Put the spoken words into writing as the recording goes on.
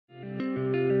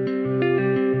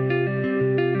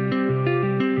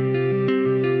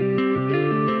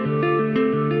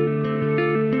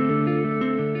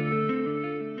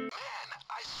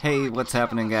What's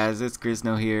happening, guys? It's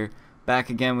Grizno here,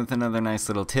 back again with another nice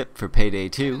little tip for Payday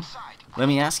 2. Let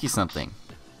me ask you something.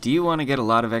 Do you want to get a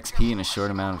lot of XP in a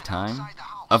short amount of time?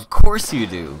 Of course you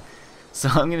do! So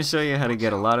I'm going to show you how to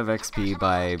get a lot of XP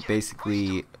by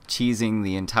basically cheesing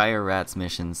the entire Rats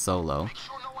mission solo.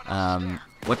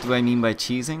 What do I mean by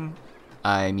cheesing?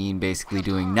 I mean basically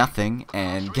doing nothing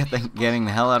and getting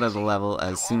the hell out of the level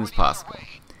as soon as possible.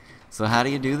 So how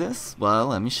do you do this? Well,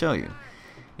 let me show you.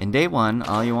 In day 1,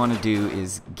 all you want to do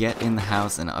is get in the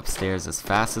house and upstairs as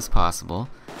fast as possible.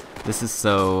 This is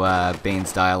so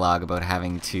Bane's dialogue about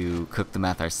having to cook the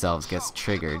meth ourselves gets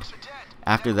triggered.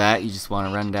 After that, you just want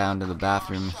to run down to the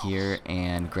bathroom here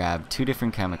and grab 2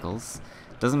 different chemicals.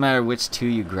 Doesn't matter which 2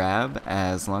 you grab,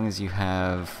 as long as you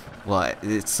have, well,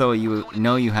 it's so you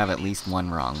know you have at least one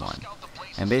wrong one.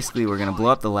 And basically we're going to blow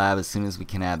up the lab as soon as we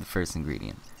can add the first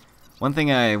ingredient. One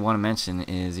thing I want to mention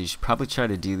is you should probably try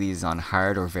to do these on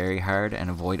hard or very hard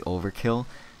and avoid overkill.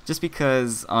 Just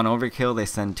because on overkill they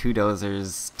send 2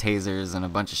 dozers, tasers, and a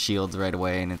bunch of shields right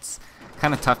away, and it's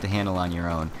kind of tough to handle on your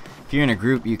own. If you're in a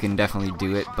group you can definitely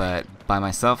do it, but by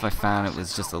myself I found it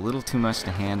was just a little too much to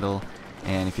handle,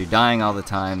 and if you're dying all the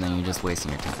time then you're just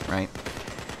wasting your time, right?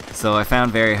 So I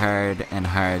found very hard and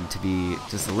hard to be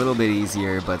just a little bit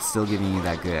easier, but still giving you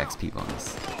that good XP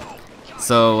bonus.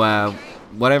 So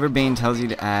whatever Bane tells you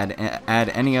to add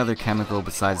any other chemical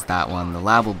besides that one, the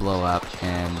lab will blow up,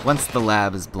 and once the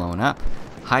lab is blown up,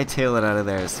 hightail it out of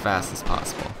there as fast as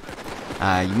possible.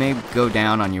 You may go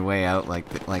down on your way out like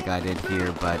I did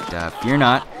here, but fear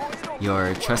not,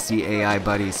 your trusty AI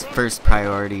buddy's first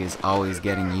priority is always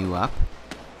getting you up,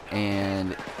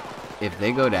 and if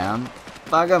they go down,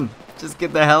 fuck them, just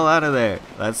get the hell out of there.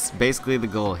 That's basically the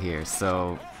goal here.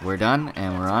 So we're done,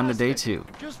 and we're on to day 2.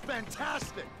 Just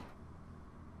fantastic.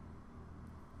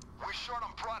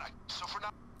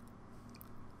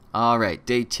 Alright,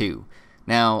 day 2.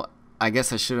 Now, I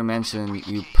guess I should have mentioned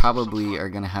you probably are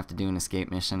going to have to do an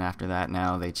escape mission after that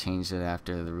now. They changed it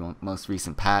after the most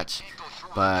recent patch,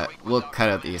 but we'll cut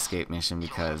out the escape mission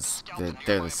because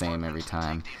they're the same every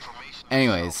time.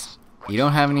 Anyways, you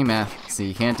don't have any meth, so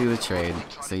you can't do the trade,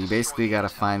 so you basically got to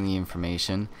find the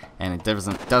information, and it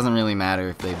doesn't really matter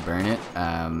if they burn it.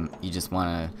 You just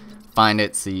want to find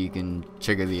it so you can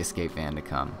trigger the escape van to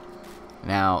come.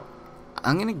 Now,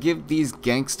 I'm gonna give these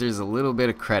gangsters a little bit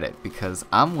of credit because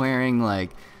I'm wearing like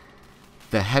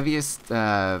the heaviest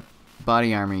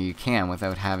body armor you can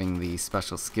without having the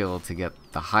special skill to get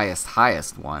the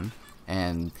highest one,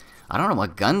 and I don't know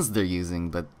what guns they're using,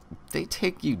 but they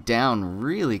take you down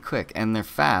really quick, and they're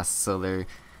fast, so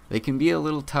they can be a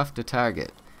little tough to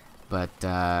target. But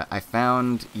I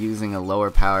found using a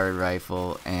lower powered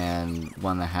rifle and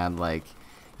one that had like,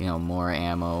 you know, more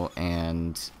ammo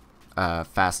and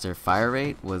faster fire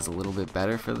rate was a little bit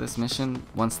better for this mission.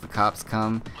 Once the cops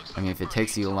come, I mean, if it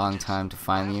takes you a long time to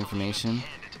find the information,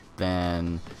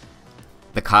 then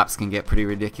the cops can get pretty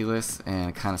ridiculous, and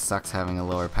it kind of sucks having a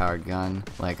lower powered gun.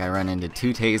 Like I run into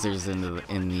 2 tasers in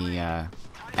the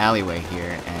alleyway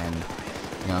here, and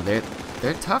you know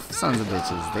they're tough sons of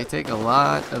bitches. They take a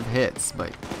lot of hits,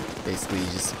 but basically you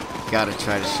just gotta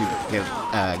try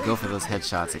to go for those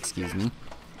headshots. Excuse me.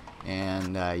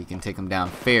 And you can take them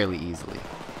down fairly easily.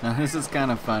 Now this is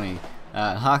kind of funny.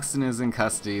 Hoxton is in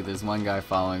custody, there's one guy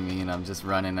following me, and I'm just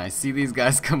running. I see these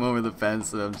guys come over the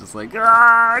fence, and I'm just like,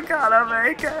 ah, I gotta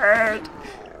make it!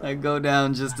 I go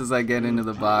down just as I get into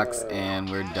the box,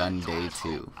 and we're done day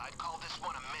 2.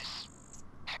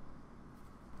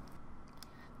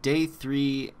 Day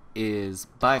 3 is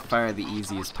by far the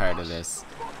easiest part of this.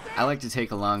 I like to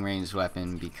take a long-range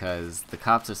weapon because the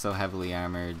cops are so heavily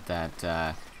armored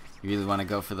that you really want to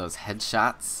go for those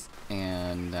headshots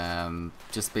and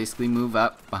just basically move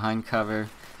up behind cover.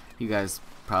 You guys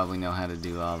probably know how to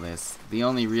do all this. The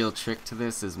only real trick to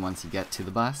this is once you get to the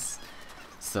bus.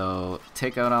 So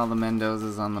take out all the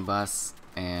Mendozas on the bus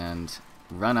and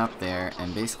run up there,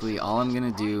 and basically all I'm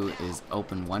going to do is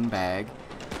open one bag,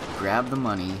 grab the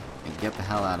money, and get the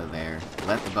hell out of there.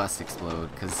 Let the bus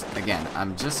explode, because again,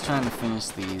 I'm just trying to finish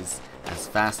these as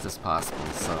fast as possible,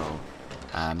 so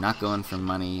I'm not going for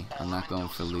money, I'm not going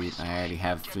for loot. I already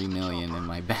have 3 million in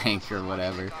my bank or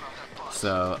whatever.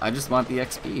 So I just want the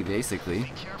XP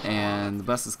basically. And the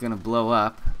bus is going to blow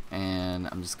up, and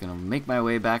I'm just going to make my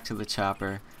way back to the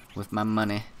chopper with my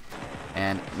money.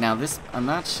 And now this, I'm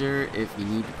not sure if you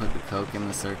need to put the coke in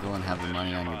the circle and have the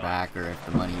money on your back, or if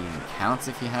the money even counts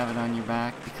if you have it on your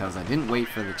back, because I didn't wait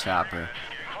for the chopper.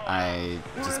 I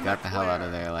just got the hell out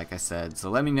of there like I said. So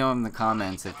let me know in the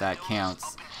comments if that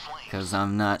counts, because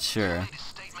I'm not sure.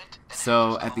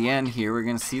 So at the end here we're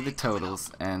going to see the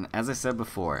totals, and as I said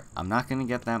before, I'm not going to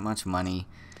get that much money.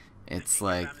 It's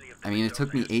like, I mean, it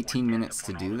took me 18 minutes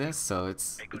to do this, so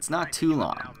it's not too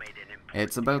long.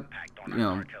 It's about, you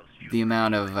know, the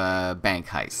amount of bank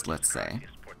heist, let's say.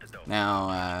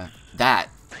 Now, that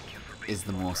is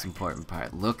the most important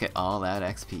part. Look at all that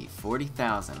XP,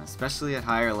 40,000, especially at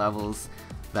higher levels.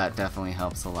 That definitely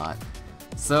helps a lot.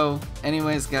 So,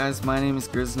 anyways guys, my name is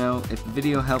Grizno. If the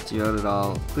video helped you out at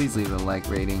all, please leave a like,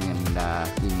 rating, and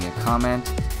leave me a comment.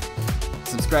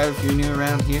 Subscribe if you're new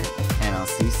around here, and I'll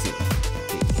see you soon.